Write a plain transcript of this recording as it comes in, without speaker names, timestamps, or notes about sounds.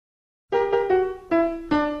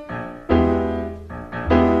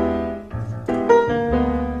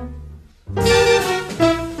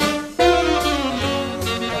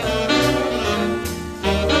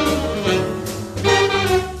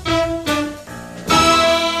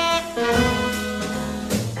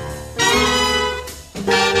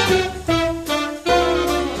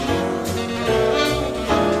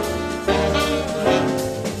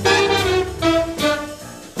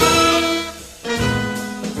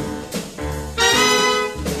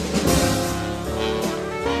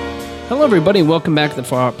Hello, everybody. Welcome back to the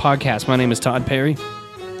Far Out Podcast. My name is Todd Perry.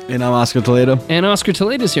 And I'm Oscar Toledo. And Oscar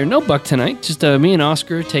Toledo's here. No Buck tonight. Just me and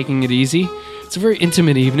Oscar taking it easy. It's a very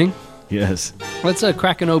intimate evening. Yes. Let's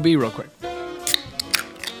crack an OB real quick.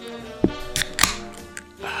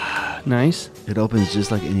 Nice. It opens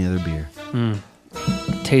just like any other beer.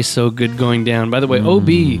 Tastes so good going down. By the way, OB,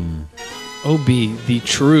 the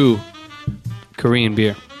true Korean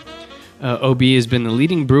beer. OB has been the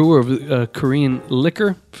leading brewer of Korean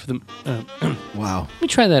liquor. For the, Wow. Let me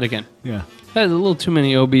try that again. Yeah. That is a little too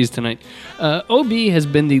many OBs tonight. OB has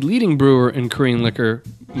been the leading brewer in Korean liquor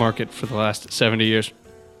market for the last 70 years.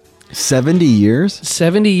 70 years?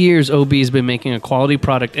 70 years OB has been making a quality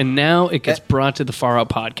product, and now it gets brought to the Far Out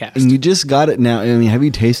Podcast. And you just got it now. I mean, have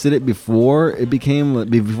you tasted it before it became,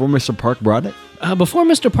 before Mr. Park brought it? Before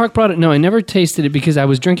Mr. Park brought it, no, I never tasted it because I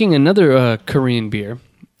was drinking another Korean beer.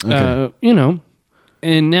 Okay.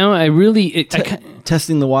 And now I really...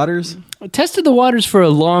 Testing the waters? I tested the waters for a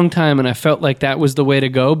long time, and I felt like that was the way to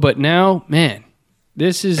go, but now, man,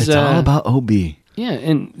 this is... It's all about OB. Yeah,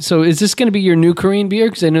 and so is this going to be your new Korean beer?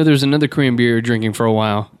 Because I know there's another Korean beer you're drinking for a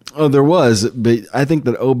while. Oh, there was, but I think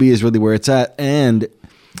that OB is really where it's at, and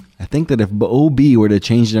I think that if OB were to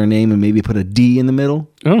change their name and maybe put a D in the middle...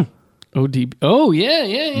 Oh, OD. Oh,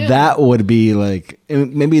 yeah. That would be like...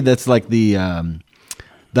 Maybe that's like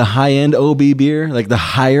the high-end OB beer, like the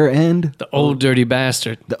higher end. The old dirty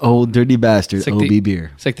bastard. The old dirty bastard like OB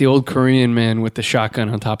beer. It's like the old Korean man with the shotgun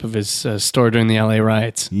on top of his store during the LA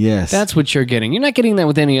riots. Yes. That's what you're getting. You're not getting that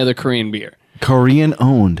with any other Korean beer. Korean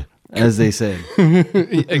owned, as they say.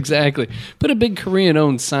 Exactly. Put a big Korean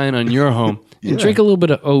owned sign on your home and drink a little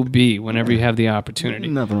bit of OB whenever you have the opportunity.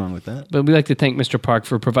 Nothing wrong with that. But we'd like to thank Mr. Park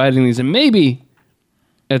for providing these, and maybe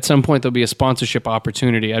at some point there'll be a sponsorship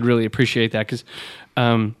opportunity. I'd really appreciate that because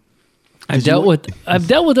I've dealt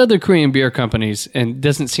with other Korean beer companies, and it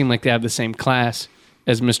doesn't seem like they have the same class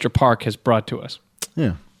as Mr. Park has brought to us.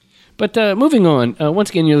 Yeah. But moving on, once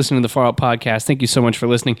again, you're listening to the Far Out Podcast. Thank you so much for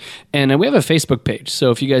listening. And we have a Facebook page,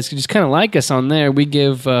 so if you guys could just kind of like us on there, we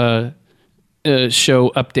give show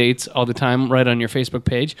updates all the time right on your Facebook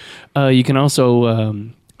page. You can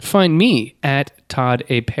also find me at Todd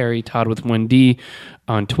A. Perry, Todd with 1D,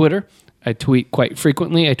 on Twitter. I tweet quite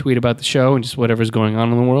frequently. I tweet about the show and just whatever's going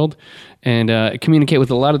on in the world. And I communicate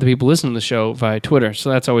with a lot of the people listening to the show via Twitter, so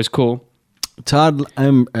that's always cool. Todd,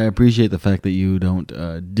 I appreciate the fact that you don't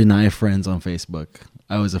deny friends on Facebook.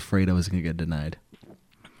 I was afraid I was going to get denied.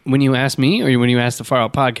 When you asked me, or when you asked the Far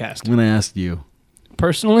Out Podcast? When I asked you.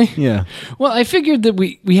 Personally? Yeah. Well, I figured that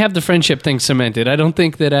we have the friendship thing cemented. I don't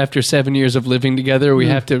think that after 7 years of living together, we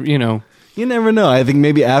have to, You never know. I think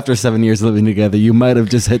maybe after 7 years living together, you might have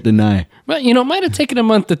just hit deny. Well, it might have taken a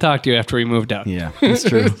month to talk to you after we moved out. Yeah, that's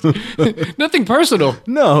true. Nothing personal.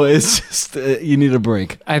 No, it's just you need a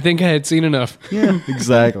break. I think I had seen enough. Yeah,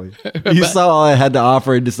 exactly. You saw all I had to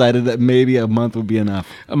offer and decided that maybe a month would be enough.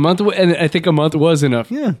 And I think a month was enough.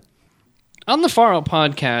 Yeah. On the Far Out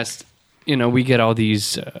Podcast, we get all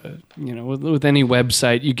these, with any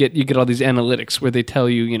website, you get all these analytics where they tell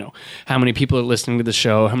you, how many people are listening to the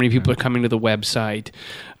show, how many people are coming to the website,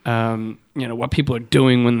 what people are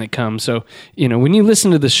doing when they come. So, when you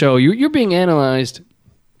listen to the show, you're being analyzed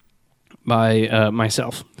by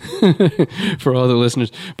myself for all the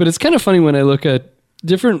listeners. But it's kind of funny when I look at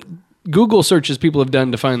different Google searches people have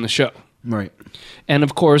done to find the show. Right. And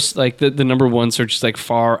of course, like the number one search is like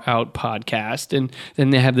Far Out Podcast. And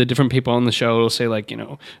then they have the different people on the show. It'll say like,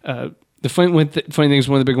 the funny thing is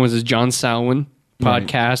one of the big ones is John Salwin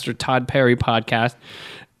Podcast or Todd Perry Podcast.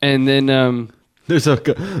 And then... There's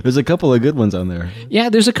a couple of good ones on there. Yeah,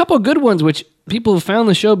 there's a couple of good ones, which people have found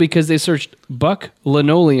the show because they searched Buck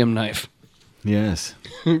Linoleum Knife. Yes.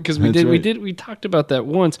 Because we talked about that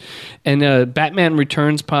once. And Batman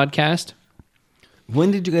Returns Podcast.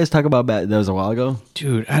 When did you guys talk about That was a while ago?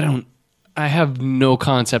 Dude, I have no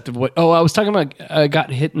concept of what... Oh, I was talking about I got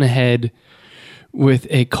hit in the head with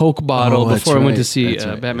a Coke bottle before I went to see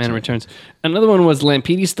Batman Returns. Another one was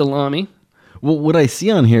Lampetti Stalami. Well, what I see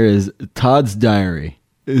on here is Todd's Diary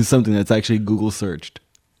is something that's actually Google searched.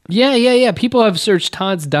 Yeah. People have searched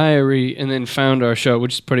Todd's Diary and then found our show,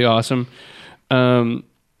 which is pretty awesome.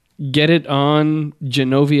 Get it on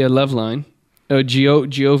Genovia Loveline.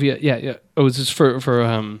 Giovia, yeah. Oh, this is for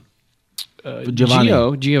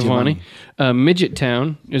Giovanni. Midget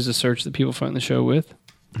Town is a search that people find the show with.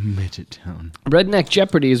 Midget Town. Redneck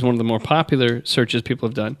Jeopardy is one of the more popular searches people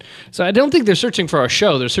have done. So I don't think they're searching for our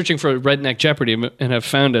show. They're searching for Redneck Jeopardy and have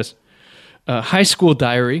found us. High School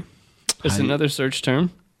Diary is another search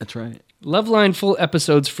term. That's right. Loveline full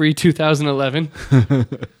episodes free 2011.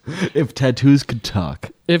 If tattoos could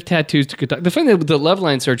talk. If tattoos could talk. The thing with the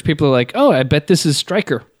Loveline search, people are like, oh, I bet this is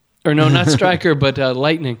Stryker. Or no, not Stryker, but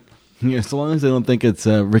Lightning. Yeah, so long as they don't think it's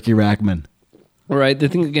Ricky Rackman. All right, they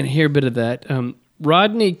think they're going to hear a bit of that.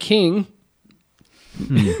 Rodney King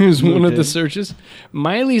is one of the searches.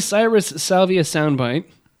 Miley Cyrus Salvia soundbite.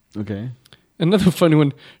 Okay. Another funny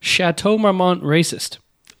one, Chateau Marmont racist.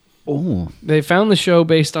 Oh. They found the show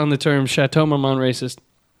based on the term Chateau Marmont racist.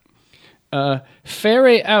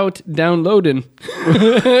 Ferry out downloading.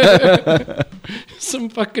 Some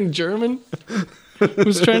fucking German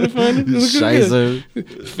was trying to find it.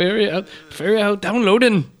 Scheiße. Ferry out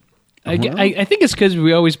downloading. I think it's because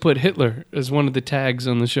we always put Hitler as one of the tags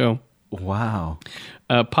on the show. Wow.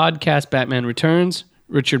 Podcast Batman Returns.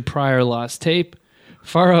 Richard Pryor Lost Tape.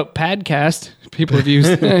 Far Out Padcast. People have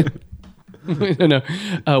used that. I don't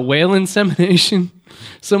know. Whale insemination.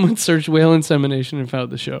 Someone searched whale insemination and found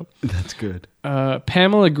the show. That's good.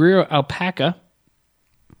 Pamela Greer Alpaca.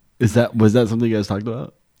 Was that something you guys talked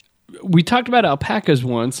about? We talked about alpacas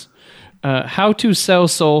once. How to Sell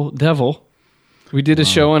Soul Devil. We did a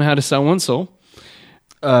show on how to sell one soul.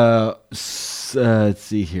 Let's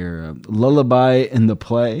see here. Lullaby in the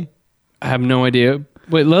Play. I have no idea.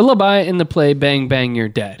 Wait, Lullaby in the Play, Bang Bang You're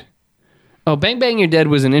Dead. Oh, Bang Bang You're Dead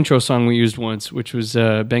was an intro song we used once, which was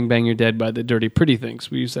Bang Bang You're Dead by the Dirty Pretty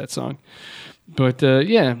Things. We used that song. But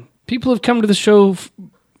yeah, people have come to the show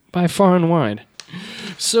by far and wide.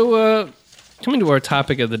 So coming to our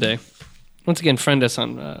topic of the day. Once again, friend us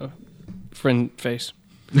on Friend Face.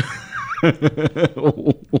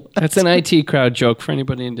 That's an IT crowd joke for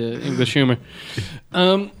anybody into English humor.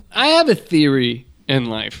 I have a theory in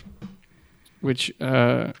life, which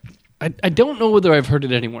I don't know whether I've heard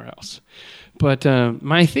it anywhere else. But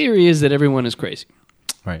my theory is that everyone is crazy.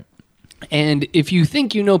 Right. And if you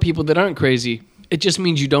think you know people that aren't crazy, it just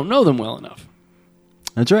means you don't know them well enough.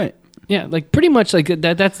 That's right. Yeah, like pretty much like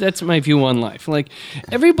that. That's my view on life. Like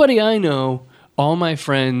everybody I know, all my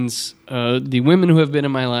friends, the women who have been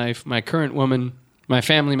in my life, my current woman, my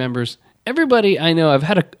family members, everybody I know, I've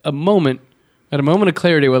had a moment of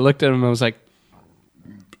clarity where I looked at them and I was like,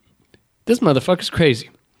 this motherfucker's crazy.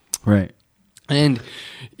 Right. And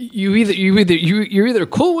you're either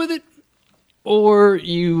cool with it or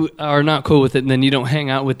you are not cool with it, and then you don't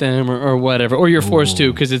hang out with them or whatever, or you're forced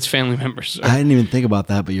to because it's family members. I didn't even think about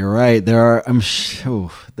that, but you're right. There are. I'm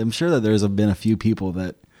sure that there's been a few people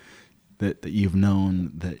that you've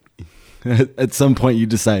known that at some point you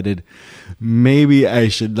decided maybe I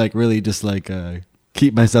should like really just like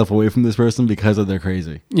keep myself away from this person because of their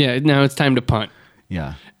crazy. Yeah. Now it's time to punt.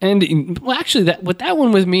 Yeah. And well, actually, that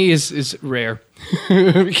one with me is rare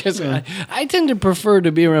because I tend to prefer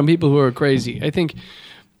to be around people who are crazy. I think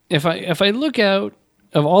if I look out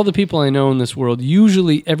of all the people I know in this world,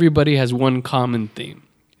 usually everybody has one common theme.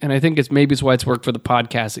 And I think it's why it's worked for the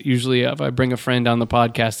podcast. That usually if I bring a friend on the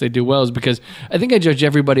podcast, they do well, is because I think I judge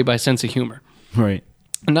everybody by sense of humor. Right.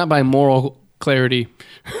 And not by moral clarity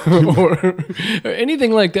or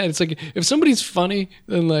anything like that. It's like if somebody's funny,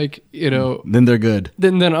 then then they're good.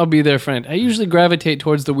 Then I'll be their friend. I usually gravitate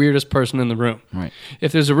towards the weirdest person in the room. Right.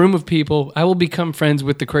 If there's a room of people, I will become friends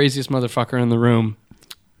with the craziest motherfucker in the room.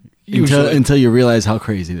 Until you realize how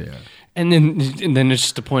crazy they are. And then it's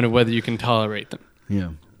just a point of whether you can tolerate them. Yeah.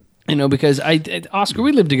 Because Oscar,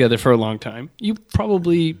 we lived together for a long time. You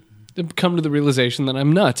probably have come to the realization that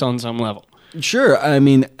I'm nuts on some level. Sure. I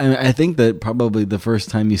mean, I think that probably the first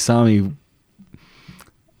time you saw me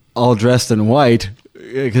all dressed in white,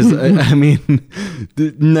 because I mean,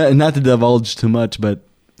 not to divulge too much, but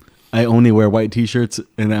I only wear white t-shirts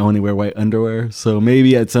and I only wear white underwear. So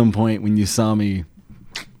maybe at some point when you saw me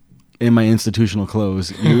in my institutional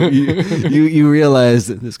clothes, you realize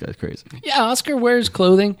that this guy's crazy. Yeah, Oscar wears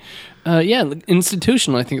clothing.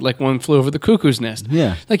 Institutional. I think like One Flew Over the Cuckoo's Nest.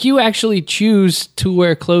 Yeah, like you actually choose to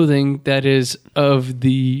wear clothing that is of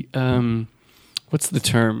the what's the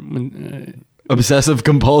term? Obsessive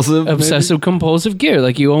compulsive. Obsessive compulsive gear.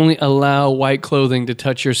 Like you only allow white clothing to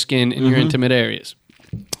touch your skin in your intimate areas.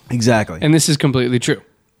 Exactly. And this is completely true.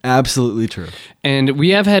 Absolutely true. And we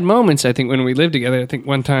have had moments. I think when we lived together. I think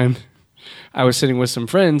one time I was sitting with some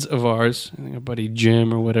friends of ours, I think our buddy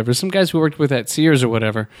Jim or whatever, some guys we worked with at Sears or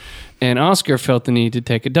whatever, and Oscar felt the need to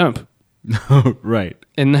take a dump. Right.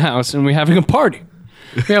 In the house, and we're having a party.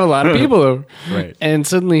 We have a lot of people over. Right. And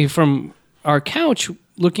suddenly from our couch,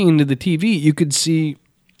 looking into the TV, you could see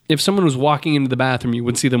if someone was walking into the bathroom, you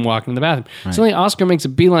would see them walking in the bathroom. Right. Suddenly Oscar makes a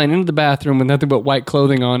beeline into the bathroom with nothing but white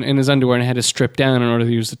clothing on and his underwear and had to strip down in order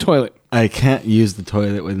to use the toilet. I can't use the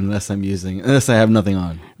toilet unless I have nothing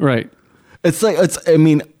on. Right. I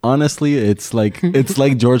mean, honestly, it's like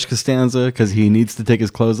George Costanza because he needs to take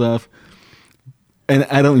his clothes off. And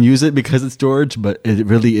I don't use it because it's George, but it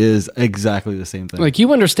really is exactly the same thing. Like,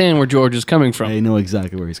 you understand where George is coming from. I know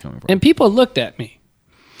exactly where he's coming from. And people looked at me.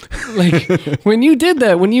 Like, when you did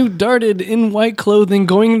that, when you darted in white clothing,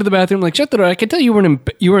 going into the bathroom, like, shut the door. I could tell you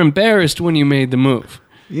were embarrassed when you made the move.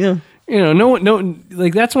 Yeah. You know, no,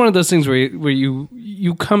 like, that's one of those things where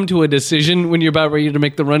you come to a decision when you're about ready to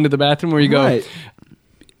make the run to the bathroom, where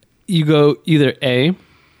you go either A,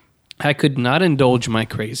 I could not indulge my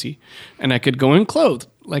crazy, and I could go in clothed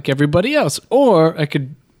like everybody else, or I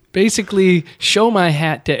could basically show my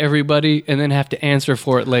hat to everybody and then have to answer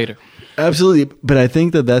for it later. Absolutely, but I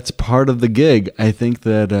think that that's part of the gig. I think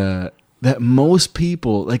that that most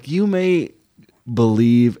people, like, you may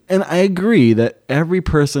believe, and I agree that every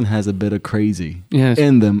person has a bit of crazy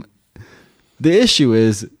in them. The issue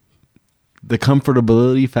is the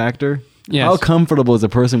comfortability factor. Yes. How comfortable is a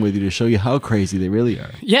person with you to show you how crazy they really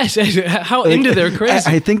are? Yes, how into their crazy.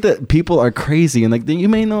 I think that people are crazy, and like, you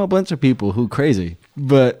may know a bunch of people who crazy,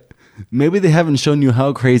 but maybe they haven't shown you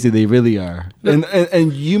how crazy they really are,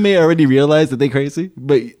 and you may already realize that they're crazy,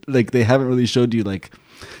 but like, they haven't really showed you, like,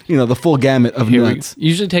 you know, the full gamut of nuts.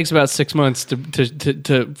 Usually takes about 6 months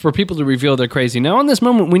to for people to reveal they're crazy. Now, on this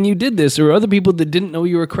moment, when you did this, there were other people that didn't know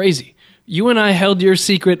you were crazy. You and I held your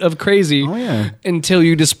secret of crazy until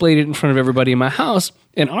you displayed it in front of everybody in our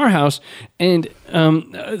house, and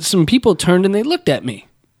some people turned and they looked at me.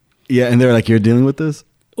 Yeah, and they're like, "You're dealing with this?"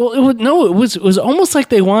 Well, it was almost like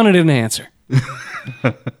they wanted an answer.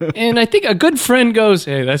 And I think a good friend goes,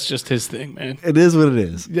 "Hey, that's just his thing, man. It is what it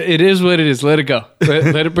is. It is what it is. Let it go.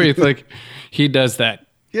 Let it breathe." Like, he does that.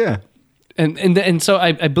 Yeah. And so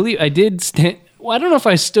I believe I did stand. Well, I don't know if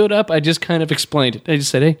I stood up. I just kind of explained it. I just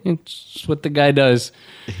said, "Hey, it's what the guy does.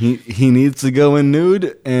 He needs to go in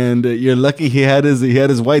nude, and you're lucky he had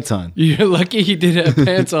his whites on. You're lucky he did have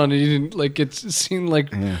pants on, and you didn't like it seemed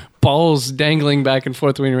like balls dangling back and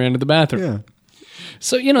forth when he ran to the bathroom." Yeah.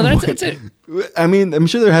 So, you know, that's it. I mean, I'm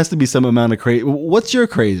sure there has to be some amount of crazy. What's your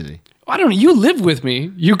crazy? I don't know. You live with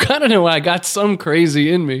me. You kind of know I got some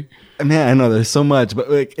crazy in me. Man, I know there's so much, but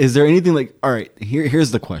like, is there anything like, all right, here's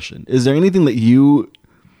the question. Is there anything that you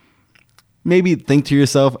maybe think to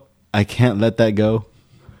yourself, I can't let that go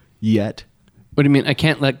yet? What do you mean? I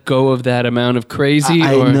can't let go of that amount of crazy?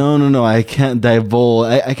 No. I can't divulge.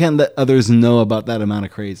 I can't let others know about that amount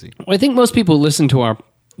of crazy. Well, I think most people listen to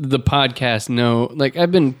the podcast know, like,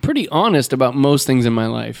 I've been pretty honest about most things in my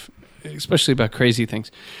life, especially about crazy things.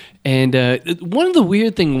 And one of the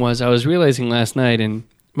weird thing was I was realizing last night, and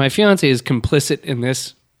my fiance is complicit in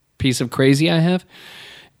this piece of crazy I have.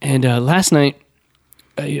 And last night,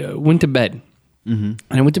 I went to bed. Mm-hmm.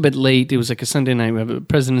 And I went to bed late. It was like a Sunday night. We have a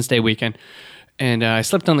President's Day weekend. And I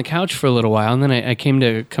slept on the couch for a little while. And then I come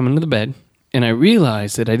into the bed. And I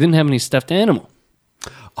realized that I didn't have any stuffed animal.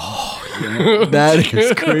 Oh, yeah. That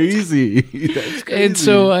is crazy. That's crazy. And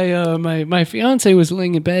so my fiance was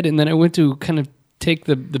laying in bed. And then I went to kind of take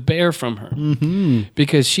the bear from her,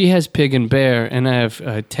 because she has Pig and Bear, and I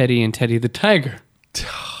have Teddy and Teddy the tiger.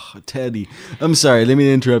 Teddy, I'm sorry. Let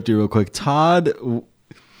me interrupt you real quick. Todd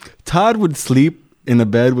would sleep in a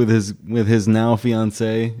bed with his now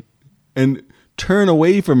fiance, and turn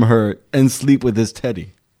away from her and sleep with his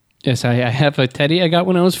Teddy. Yes, I have a Teddy I got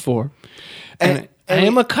when I was 4, and I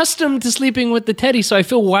am accustomed to sleeping with the Teddy, so I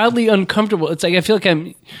feel wildly uncomfortable. It's like I feel like I'm,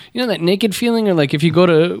 you know, that naked feeling, or like if you go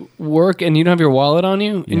to work and you don't have your wallet on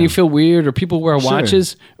you and you feel weird, or people wear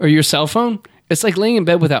watches or your cell phone. It's like laying in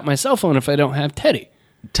bed without my cell phone if I don't have Teddy.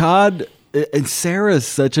 Todd and Sarah is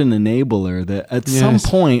such an enabler that at some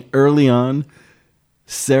point early on,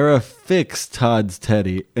 Sarah fixed Todd's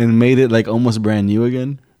Teddy and made it like almost brand new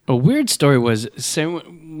again. A weird story was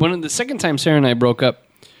the second time Sarah and I broke up.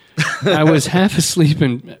 I was half asleep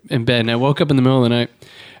in bed, and I woke up in the middle of the night,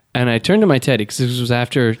 and I turned to my Teddy, because this was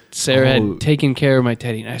after Sarah had taken care of my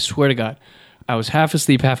Teddy, and I swear to God, I was half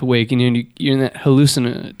asleep, half awake, and you're in that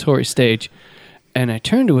hallucinatory stage, and I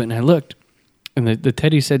turned to it, and I looked, and the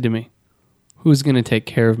Teddy said to me, "Who's going to take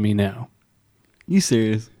care of me now?" You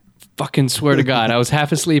serious? Fucking swear to God. I was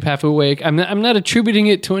half asleep, half awake. I'm not attributing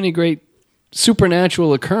it to any great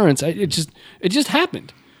supernatural occurrence. It just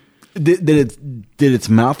happened. Did its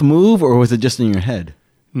mouth move, or was it just in your head?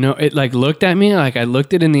 No, it like looked at me, like I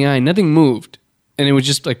looked it in the eye. Nothing moved, and it was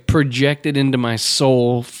just like projected into my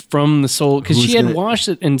soul from the soul, because she had washed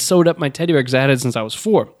it and sewed up my teddy bear, because I had it since I was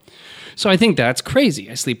 4. So I think that's crazy.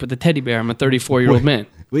 I sleep with a teddy bear. I'm a 34-year-old man.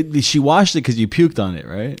 Wait, she washed it because you puked on it,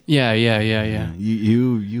 right? Yeah.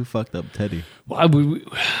 You fucked up Teddy. Well,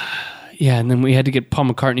 and then we had to get Paul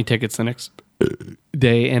McCartney tickets the next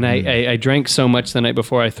day, and I drank so much the night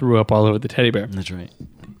before I threw up all over the teddy bear. That's right.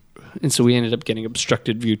 And so we ended up getting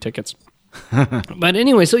obstructed view tickets. But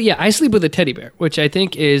anyway, so yeah, I sleep with a teddy bear, which I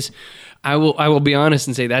think is, I will be honest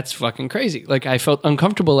and say that's fucking crazy. Like, I felt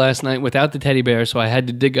uncomfortable last night without the teddy bear, so I had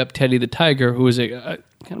to dig up Teddy the tiger, who is a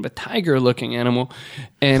kind of a tiger-looking animal,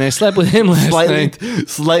 and I slept with him last night.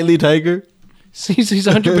 Slightly tiger? He's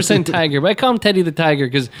 100% tiger, but I call him Teddy the tiger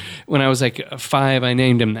because when I was like 5, I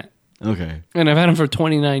named him that. Okay. And I've had him for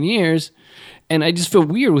 29 years, and I just feel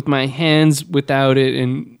weird with my hands without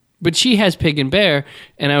it. But she has Pig and Bear,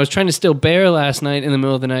 and I was trying to still Bear last night in the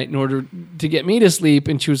middle of the night in order to get me to sleep,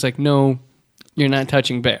 and she was like, "No, you're not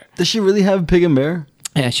touching Bear." Does she really have Pig and Bear?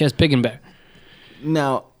 Yeah, she has Pig and Bear.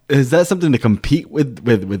 Now, is that something to compete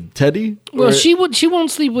with Teddy? Well, she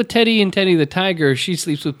won't sleep with Teddy and Teddy the tiger. She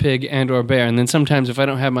sleeps with Pig and or Bear, and then sometimes if I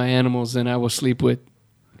don't have my animals, then I will sleep with.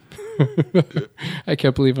 I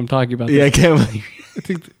can't believe I'm talking about this. Yeah, I can't believe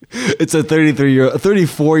it's a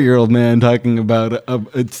 34-year-old man talking about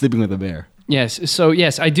sleeping with a bear. Yes, so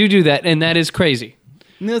yes, I do that, and that is crazy.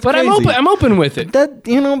 That's but crazy. I'm open with it.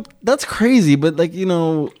 That's crazy. But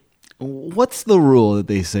what's the rule that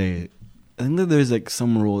they say? I think that there's like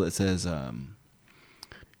some rule that says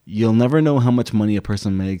you'll never know how much money a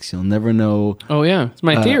person makes. You'll never know. Oh yeah, it's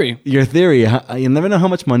my theory. Your theory. You'll never know how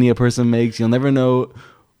much money a person makes. You'll never know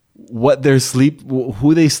who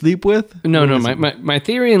they sleep with. No. My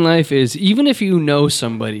theory in life is, even if you know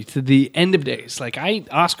somebody to the end of days, like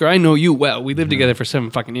Oscar, I know you well. We lived together for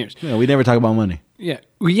 7 fucking years. Yeah, we never talk about money. Yeah.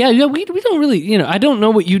 We don't really, I don't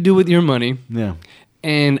know what you do with your money. Yeah.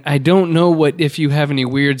 And I don't know if you have any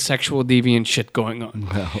weird sexual deviant shit going on.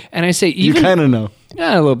 Well, and I say, you kind of know.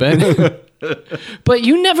 Yeah, a little bit. But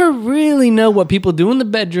you never really know what people do in the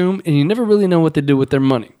bedroom, and you never really know what they do with their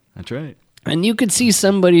money. That's right. And you could see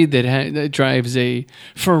somebody that drives a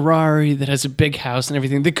Ferrari, that has a big house and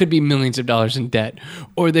everything. They could be millions of dollars in debt,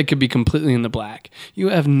 or they could be completely in the black. You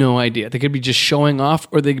have no idea. They could be just showing off,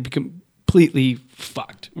 or they could be completely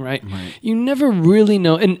fucked, right? You never really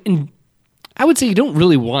know. And I would say you don't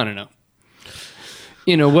really want to know.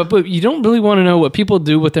 But you don't really want to know what people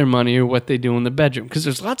do with their money or what they do in the bedroom. Because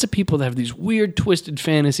there's lots of people that have these weird, twisted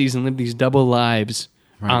fantasies and live these double lives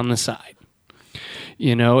on the side.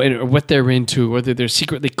 Or what they're into, whether they're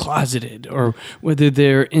secretly closeted or whether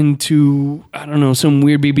they're into, I don't know, some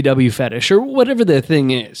weird BBW fetish or whatever their thing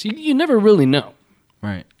is. You never really know.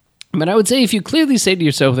 Right. But I would say if you clearly say to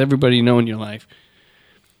yourself, everybody you know in your life,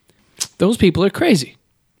 those people are crazy.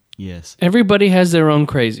 Yes. Everybody has their own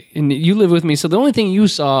crazy. And you live with me. So the only thing you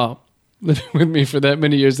saw living with me for that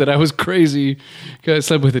many years that I was crazy because I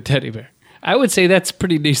slept with a teddy bear. I would say that's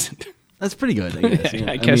pretty decent. That's pretty good, I guess.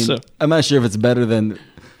 I guess so. I'm not sure if it's better than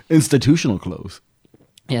institutional clothes.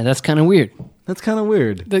 Yeah, that's kind of weird. That's kind of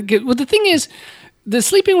weird. The thing is, the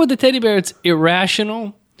sleeping with the teddy bear, it's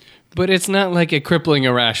irrational, but it's not like a crippling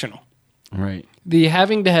irrational. Right. The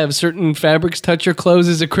having to have certain fabrics touch your clothes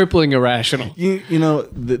is a crippling irrational.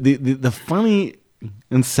 The funny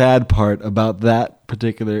and sad part about that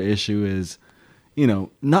particular issue is,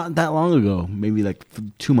 not that long ago, maybe like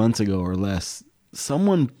 2 months ago or less,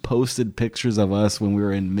 someone posted pictures of us when we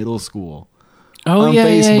were in middle school on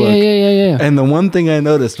Facebook. Yeah. And the one thing I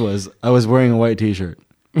noticed was I was wearing a white t-shirt.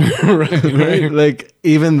 right. Like,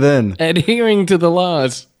 even then. Adhering to the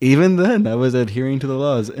laws. Even then, I was adhering to the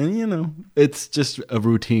laws. And, it's just a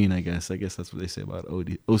routine, I guess. I guess that's what they say about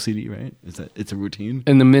OCD, right? Is that it's a routine?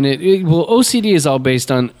 And OCD is all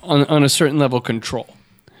based on a certain level of control.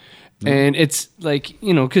 And it's like,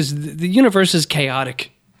 because the universe is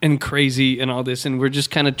chaotic and crazy and all this, and we're just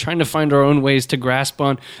kind of trying to find our own ways to grasp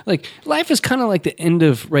on. Like, life is kind of like the end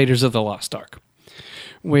of Raiders of the Lost Ark,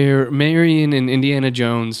 where Marion and Indiana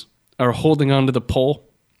Jones are holding onto the pole.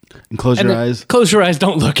 And close your eyes. Close your eyes,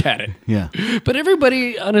 don't look at it. Yeah. But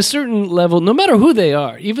everybody on a certain level, no matter who they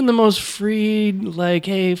are, even the most freed, like,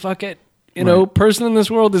 hey, fuck it, person in this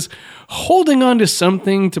world is holding on to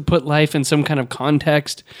something to put life in some kind of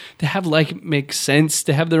context, to have life make sense,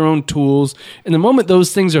 to have their own tools. And the moment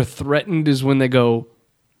those things are threatened is when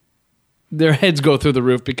their heads go through the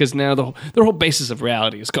roof, because now their whole basis of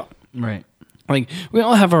reality is gone. Right. Like, we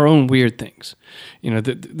all have our own weird things,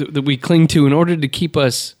 that we cling to in order to keep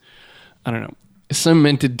us, I don't know,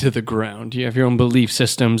 cemented to the ground. You have your own belief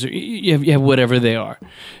systems, or you have whatever they are.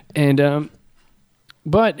 And,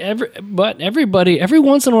 But everybody, every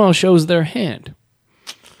once in a while, shows their hand.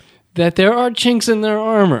 That there are chinks in their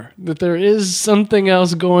armor. That there is something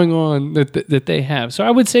else going on that they have. So I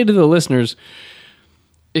would say to the listeners,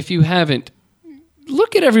 if you haven't,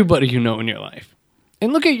 look at everybody you know in your life.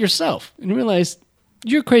 And look at yourself and realize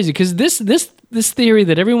you're crazy. Because this theory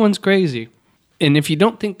that everyone's crazy And if you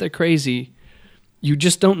don't think they're crazy, you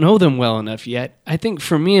just don't know them well enough yet. I think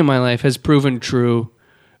for me in my life has proven true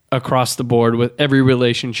across the board with every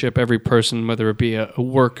relationship, every person, whether it be a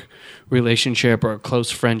work relationship or a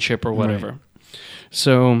close friendship or whatever. Right.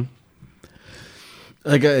 So,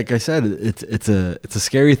 like I said, it's a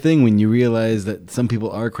scary thing when you realize that some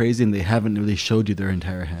people are crazy and they haven't really showed you their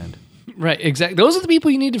entire hand. Right, exactly. Those are the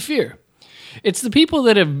people you need to fear. It's the people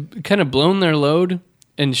that have kind of blown their load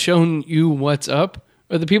and shown you what's up,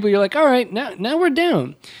 or the people you're like, all right, now we're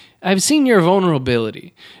down. I've seen your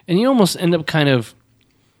vulnerability. And you almost end up kind of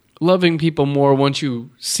loving people more once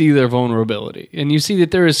you see their vulnerability. And you see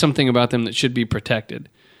that there is something about them that should be protected.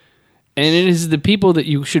 And it is the people that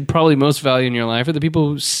you should probably most value in your life are the people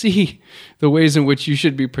who see the ways in which you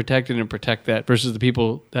should be protected and protect that versus the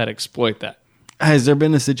people that exploit that. Has there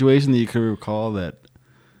been a situation that you could recall that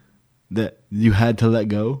you had to let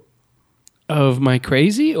go? Of my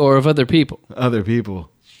crazy or of other people? Other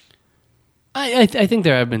people. I think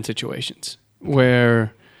there have been situations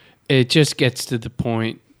where it just gets to the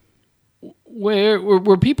point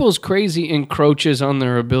where people's crazy encroaches on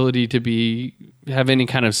their ability to have any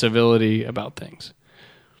kind of civility about things.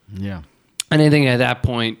 Yeah. And I think at that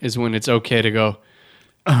point is when it's okay to go,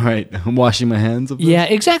 all right, I'm washing my hands of this. Yeah,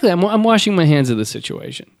 exactly. I'm washing my hands of the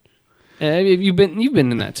situation. You've been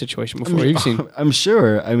in that situation before. I mean, You've seen. I'm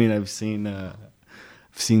sure. I mean, I've seen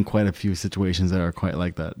quite a few situations that are quite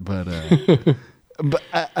like that. But but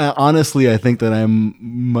honestly, I think that I'm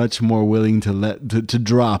much more willing to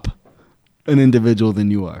drop an individual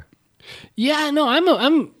than you are. Yeah, no,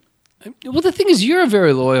 I'm. Well, the thing is, you're a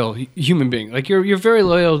very loyal human being. Like you're very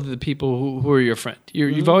loyal to the people who are your friend.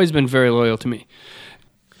 You've always been very loyal to me.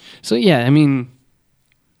 So yeah, I mean,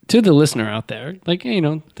 to the listener out there, like,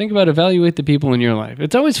 think about evaluate the people in your life.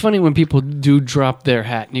 It's always funny when people do drop their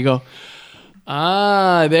hat and you go,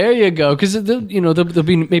 there you go. Because, there'll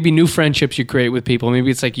be maybe new friendships you create with people.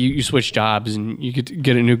 Maybe it's like you switch jobs and you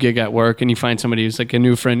get a new gig at work and you find somebody who's like a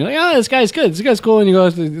new friend. You're like, this guy's good. This guy's cool. And you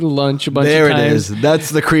go to lunch a bunch of times. There it is.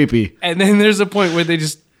 That's the creepy. And then there's a point where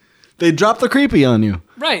they drop the creepy on you.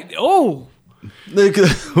 Right. Oh.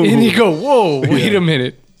 And you go, whoa, wait a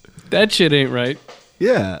minute. That shit ain't right.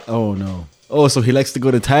 Yeah. Oh, no. Oh, so he likes to go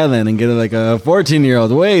to Thailand and get like a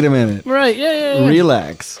 14-year-old. Wait a minute. Right. Yeah.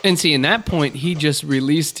 Relax. And see, in that point, he just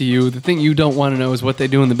released to you the thing you don't want to know is what they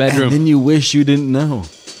do in the bedroom. And then you wish you didn't know.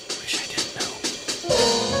 Wish I didn't know.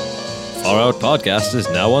 Far Out Podcast is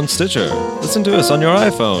now on Stitcher. Listen to us on your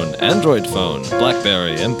iPhone, Android phone,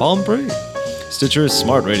 BlackBerry, and Palm Pre. Stitcher is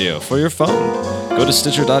smart radio for your phone. Go to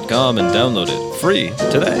Stitcher.com and download it free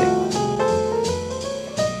today.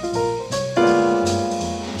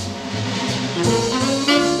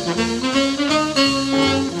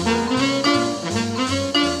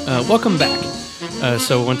 Welcome back.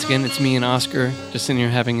 So once again, it's me and Oscar just sitting here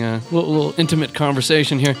having a little intimate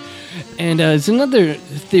conversation here. And it's another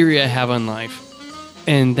theory I have on life.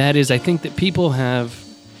 And that is I think that people have,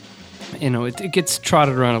 it gets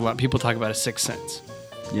trotted around a lot. People talk about a sixth sense.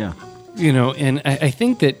 Yeah. And I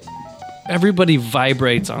think that everybody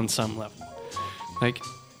vibrates on some level. Like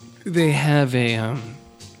they have a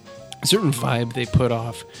certain vibe they put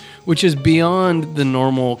off, which is beyond the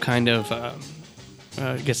normal kind of...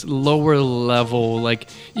 I guess lower level, like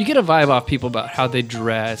you get a vibe off people about how they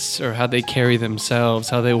dress or how they carry themselves,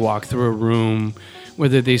 how they walk through a room,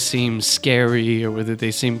 whether they seem scary or whether they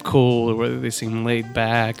seem cool or whether they seem laid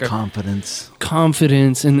back or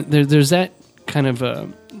confidence, and there's that kind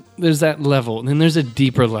of there's that level, and then there's a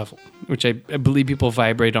deeper level which I believe people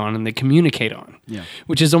vibrate on and they communicate on,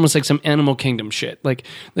 which is almost like some animal kingdom shit, like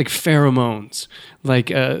pheromones, like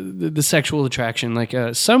the sexual attraction, like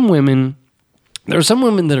some women. There are some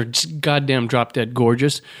women that are just goddamn drop dead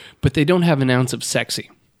gorgeous, but they don't have an ounce of sexy.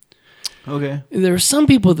 Okay. There are some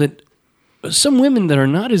women that are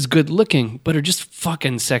not as good looking, but are just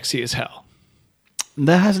fucking sexy as hell.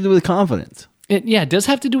 That has to do with confidence. It does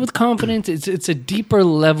have to do with confidence. It's a deeper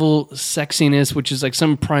level sexiness, which is like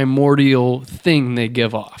some primordial thing they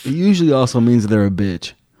give off. It usually also means they're a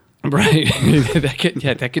bitch. Right.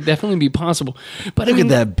 that could definitely be possible. But Look at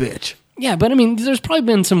that bitch. Yeah, but I mean, there's probably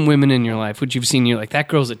been some women in your life which you've seen, you're like, that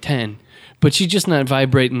girl's a 10, but she's just not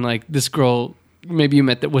vibrating like this girl maybe you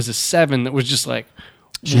met that was a 7 that was just like...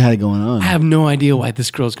 She had it going on. I have no idea why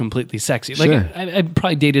this girl's completely sexy. Like, sure. I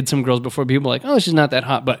probably dated some girls before, people were like, oh, she's not that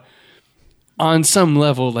hot, but on some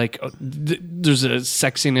level, like, there's a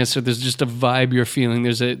sexiness or there's just a vibe you're feeling,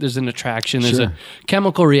 there's an attraction, there's a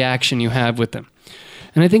chemical reaction you have with them.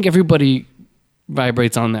 And I think everybody...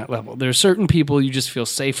 vibrates on that level. There are certain people you just feel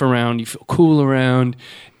safe around, you feel cool around,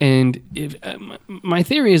 and my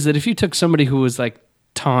theory is that if you took somebody who was like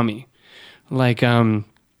Tommy, like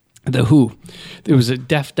the Who. There was a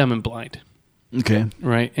deaf, dumb, and blind. Okay.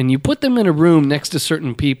 Right. And you put them in a room next to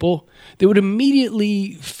certain people, they would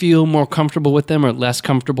immediately feel more comfortable with them or less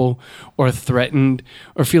comfortable or threatened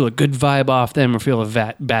or feel a good vibe off them or feel a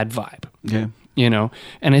bad vibe. Okay. You know?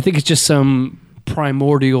 And I think it's just some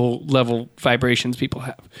primordial level vibrations people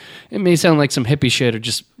have. It may sound like some hippie shit or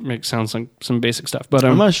just sounds like some basic stuff. But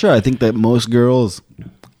I'm not sure. I think that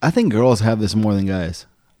I think girls have this more than guys.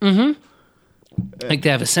 Mm-hmm. Like they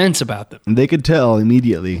have a sense about them. And they could tell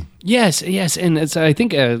immediately. Yes, and it's I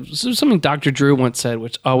think something Dr. Drew once said,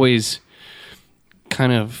 which always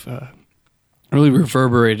kind of really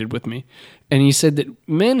reverberated with me. And he said that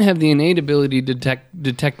men have the innate ability to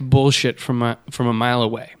detect bullshit from a mile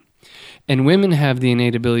away, and women have the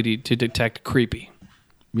innate ability to detect creepy.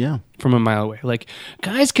 Yeah. From a mile away. Like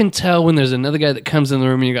guys can tell when there's another guy that comes in the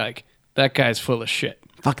room and you're like, that guy's full of shit.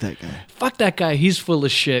 Fuck that guy. Fuck that guy. He's full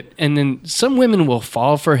of shit. And then some women will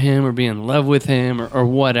fall for him or be in love with him or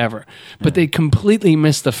whatever. But they completely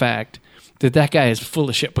miss the fact that guy is full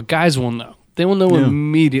of shit. But guys will know. They will know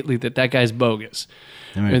immediately that guy's bogus.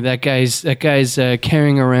 Right. Or that guy's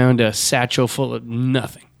carrying around a satchel full of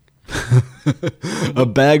nothing. A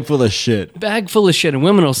bag full of shit. Bag full of shit. And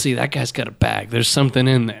women will see that guy's got a bag. There's something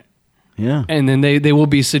in there. Yeah. And then they will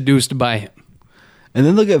be seduced by him. And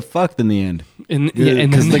then they'll get fucked in the end.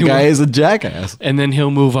 Because the guy is a jackass. And then he'll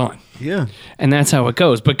move on. Yeah. And that's how it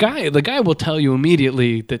goes. But the guy will tell you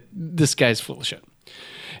immediately that this guy's full of shit.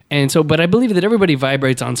 And so, but I believe that everybody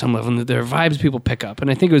vibrates on some level and that there are vibes people pick up. And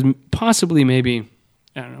I think it was possibly maybe,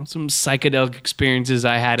 I don't know, some psychedelic experiences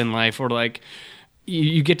I had in life, or like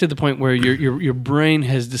you get to the point where your brain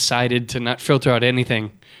has decided to not filter out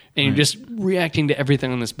anything and you're just reacting to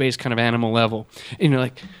everything on this base kind of animal level. And you're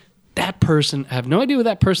like, that person, I have no idea who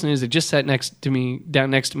that person is. They just sat down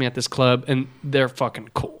next to me at this club, and they're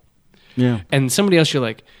fucking cool. Yeah. And somebody else, you're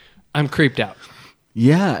like, I'm creeped out.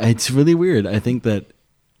 Yeah, it's really weird. I think that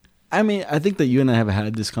you and I have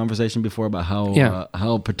had this conversation before about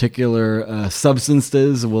how particular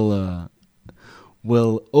substances will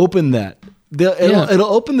open that. It'll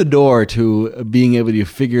open the door to being able to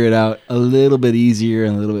figure it out a little bit easier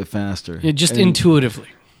and a little bit faster. Yeah, just intuitively.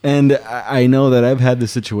 And I know that I've had the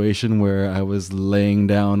situation where I was laying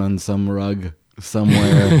down on some rug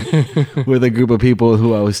somewhere with a group of people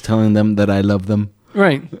who I was telling them that I love them.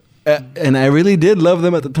 Right. And I really did love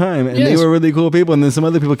them at the time. And they were really cool people. And then some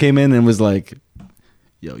other people came in and was like,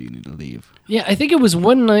 yo, you need to leave. Yeah, I think it was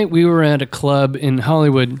one night we were at a club in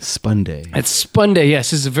Hollywood. Spun Day. At Spun Day, yes.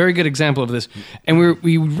 This is a very good example of this. And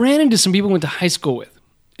we ran into some people we went to high school with.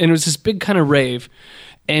 And it was this big kind of rave.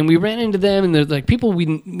 And we ran into them, and they're like people we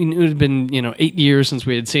knew it had been 8 years since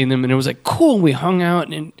we had seen them, and it was like cool. We hung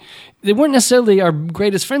out, and they weren't necessarily our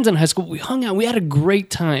greatest friends in high school. But we hung out, we had a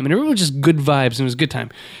great time, and everyone was just good vibes, and it was a good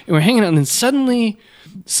time. And we're hanging out, and then suddenly,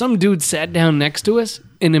 some dude sat down next to us,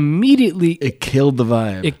 and immediately it killed the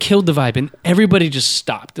vibe. It killed the vibe, and everybody just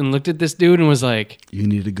stopped and looked at this dude and was like, "You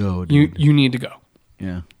need to go, dude. You need to go."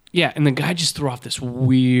 Yeah. Yeah, and the guy just threw off this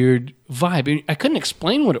weird vibe. I couldn't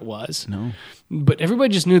explain what it was. No. But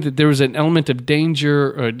everybody just knew that there was an element of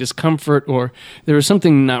danger or discomfort, or there was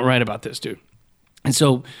something not right about this dude. And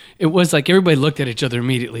so it was like everybody looked at each other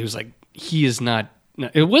immediately. It was like, he is not.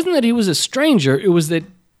 It wasn't that he was a stranger. It was that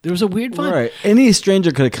there was a weird vibe. Right. Any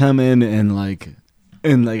stranger could have come in and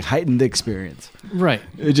heightened the experience. Right.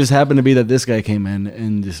 It just happened to be that this guy came in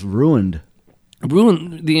and just ruined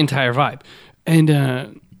the entire vibe.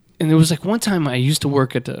 And there was like one time I used to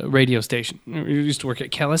work at the radio station. I used to work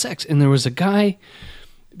at KLSX, and there was a guy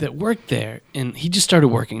that worked there, and he just started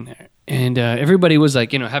working there. And everybody was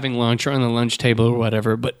like, having lunch or on the lunch table or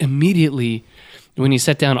whatever. But immediately, when he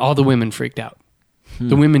sat down, all the women freaked out.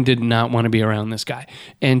 The women did not want to be around this guy.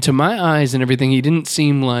 And to my eyes and everything, he didn't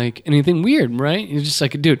seem like anything weird, right? He was just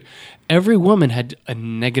like, dude, every woman had a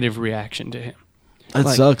negative reaction to him. That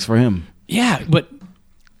sucks for him. Yeah, but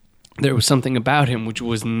there was something about him which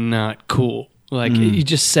was not cool. Like, he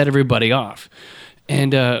just set everybody off.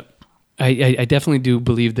 And I definitely do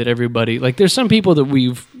believe that everybody... Like, there's some people that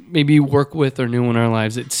we've maybe worked with or knew in our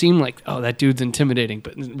lives that seem like, oh, that dude's intimidating,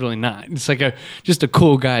 but really not. It's like just a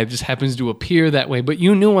cool guy that just happens to appear that way. But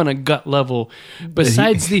you knew on a gut level,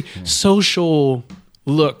 besides the social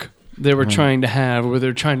look they were trying to have, where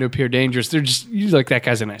they're trying to appear dangerous, you're like, that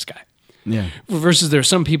guy's a nice guy. Yeah. Versus there are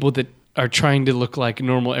some people that are trying to look like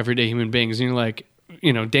normal everyday human beings, and you're like,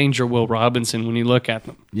 danger Will Robinson when you look at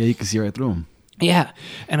them. Yeah, you can see right through them. Yeah,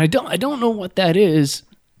 and I don't know what that is.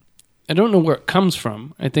 I don't know where it comes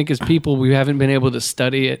from. I think as people, we haven't been able to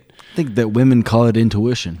study it. I think that women call it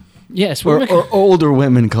intuition. Yes, or older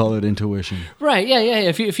women call it intuition. right. Yeah.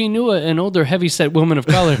 If you knew an older, heavyset woman of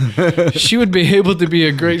color, she would be able to be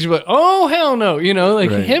a great. She'd be like, oh hell no, like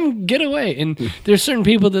Right. him, get away. And there's certain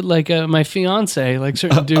people that like my fiance, like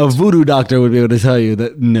certain A dudes. voodoo doctor would be able to tell you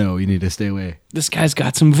that no, you need to stay away. This guy's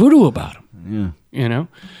got some voodoo about him. Yeah.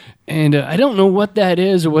 And I don't know what that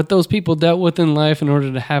is or what those people dealt with in life in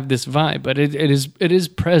order to have this vibe, but it is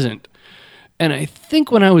present. And I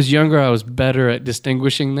think when I was younger, I was better at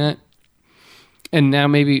distinguishing that. And now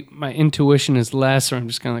maybe my intuition is less, or I'm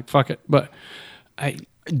just kind of like, fuck it. But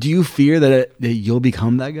Do you fear that you'll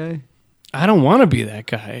become that guy? I don't want to be that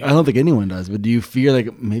guy. I don't think anyone does, but do you fear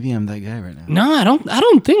like maybe I'm that guy right now? No, I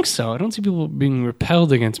don't think so. I don't see people being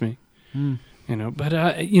repelled against me. But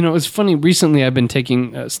it's funny. Recently, I've been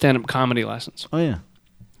taking stand-up comedy lessons. Oh yeah.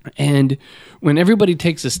 And when everybody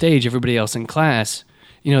takes the stage, everybody else in class,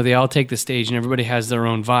 they all take the stage and everybody has their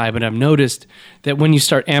own vibe. And I've noticed that when you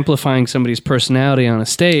start amplifying somebody's personality on a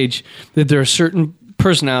stage, that there are certain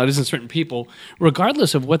personalities and certain people,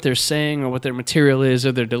 regardless of what they're saying or what their material is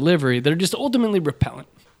or their delivery, they're just ultimately repellent.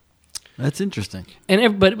 That's interesting.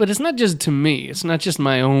 And but it's not just to me. It's not just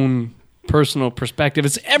my own personal perspective.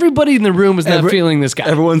 It's everybody in the room is not feeling this guy.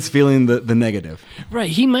 Everyone's feeling the negative. Right.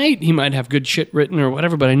 He might have good shit written or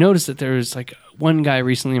whatever, but I noticed that there's like one guy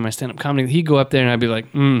recently in my stand-up comedy, he'd go up there and I'd be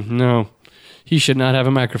like, no, he should not have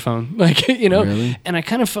a microphone. Like, Really? And I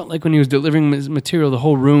kind of felt like when he was delivering his material, the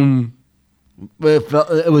whole room, But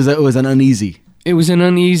it was an uneasy. it was an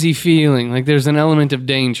uneasy feeling. Like there's an element of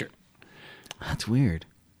danger, That's weird.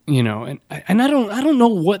 and I don't know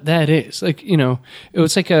what that is. Like, it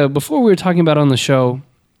was like before we were talking about on the show,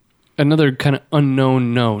 another kind of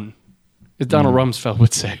unknown known, as Donald Rumsfeld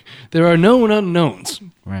would say. There are known unknowns.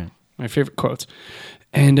 Right. My favorite quotes.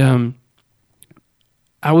 And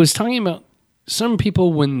I was talking about some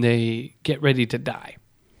people when they get ready to die,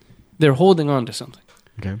 they're holding on to something.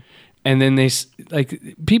 Okay. And then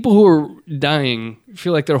people who are dying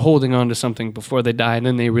feel like they're holding on to something before they die, and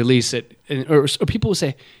then they release it. Or people will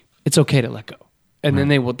say, it's okay to let go. And then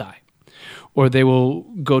they will die. Or they will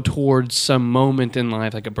go towards some moment in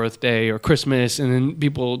life, like a birthday or Christmas, and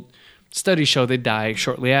then studies show they die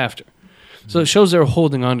shortly after. So it shows they're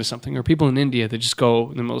holding on to something. Or people in India that just go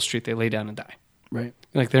in the middle of the street, they lay down and die. Right.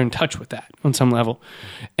 Like they're in touch with that on some level.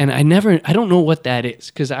 And I don't know what that is,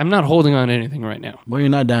 because I'm not holding on to anything right now. Well, you're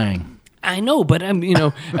not dying. I know, but I'm,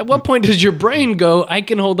 at what point does your brain go, I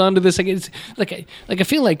can hold on to this? It's I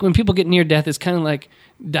feel like when people get near death, it's kind of like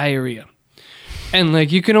diarrhea. And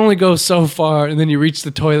like you can only go so far, and then you reach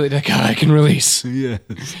the toilet, like, I can release. Yes.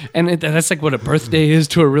 And that's like what a birthday is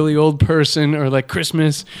to a really old person, or like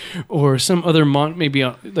Christmas, or some other maybe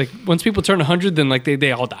like once people turn 100, then like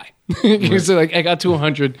they all die. So like I got to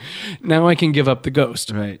 100, now I can give up the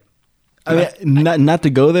ghost. Right. I mean, not to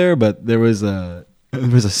go there, but there was a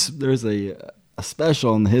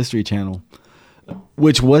special on the History Channel,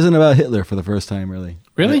 which wasn't about Hitler for the first time, really.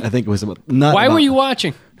 Really? I think it was about. Why were you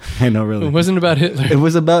watching? I know, really. It wasn't about Hitler. It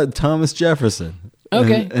was about Thomas Jefferson.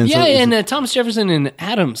 Okay. And Thomas Jefferson and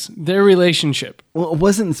Adams, their relationship. Well, it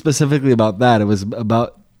wasn't specifically about that. It was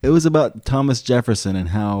about Thomas Jefferson and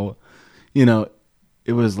how,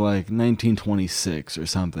 it was like 1926 or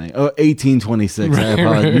something. Oh, 1826. I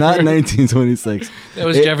apologize. Not 1926. That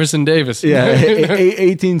was Jefferson Davis. Yeah,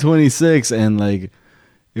 1826, and like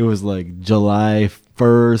it was like July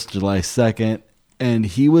 1st, July 2nd, and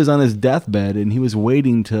he was on his deathbed, and he was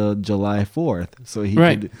waiting till July 4th, so he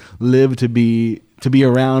could live to be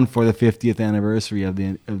around for the 50th anniversary of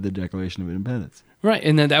the Declaration of Independence. Right,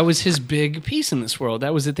 and that was his big piece in this world.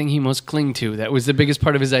 That was the thing he most clung to. That was the biggest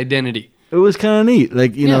part of his identity. It was kind of neat,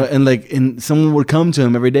 and someone would come to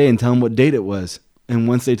him every day and tell him what date it was. And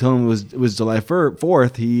once they told him it was July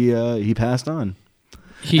 4th, he passed on.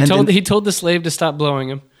 He told the slave to stop blowing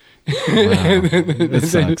him. Wow, it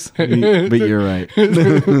sucks, but you're right.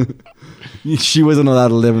 She wasn't allowed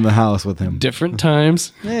to live in the house with him. Different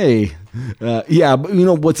times. Hey, yeah, but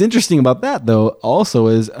what's interesting about that though also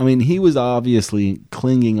is, he was obviously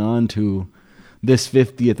clinging on to this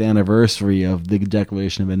 50th anniversary of the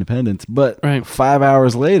Declaration of Independence, but 5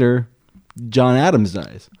 hours later, John Adams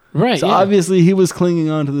dies. Right. So obviously he was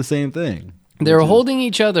clinging on to the same thing. They were holding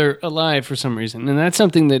each other alive for some reason, and that's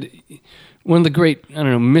something that one of the great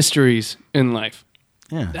mysteries in life.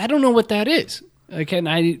 Yeah. I don't know what that is.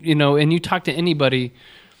 And you talk to anybody,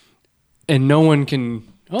 and no one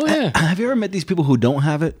can. Oh yeah. Have you ever met these people who don't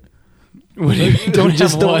have it? Don't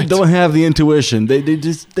have the intuition. They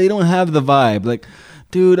don't have the vibe. Like,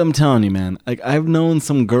 dude, I'm telling you, man. Like, I've known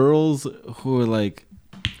some girls who are like,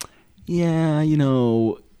 yeah,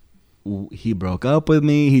 he broke up with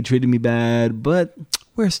me. He treated me bad, but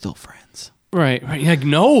we're still friends. Right. Like,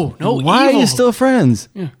 no. Why evil. are you still friends?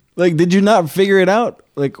 Yeah. Like, did you not figure it out?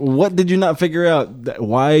 Like, what did you not figure out?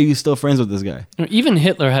 Why are you still friends with this guy? Even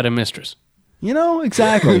Hitler had a mistress. You know,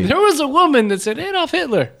 exactly. There was a woman that said, Adolf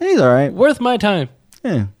Hitler, He's all right. worth my time.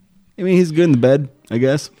 Yeah. I mean, he's good in the bed, I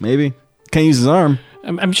guess. Maybe. Can't use his arm.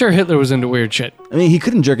 I'm sure Hitler was into weird shit. I mean, he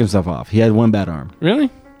couldn't jerk himself off. He had one bad arm. Really?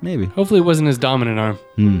 Maybe. Hopefully it wasn't his dominant arm.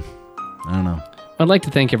 I don't know. I'd like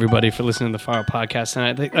to thank everybody for listening to the Far Out Podcast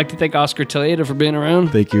tonight. I'd like to thank Oscar Toledo for being around.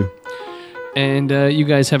 Thank you. And you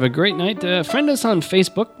guys have a great night. Friend us on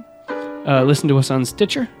Facebook. Listen to us on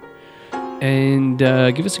Stitcher. And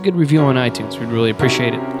give us a good review on iTunes. We'd really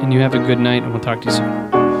appreciate it. And you have a good night, and we'll talk to you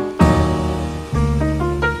soon.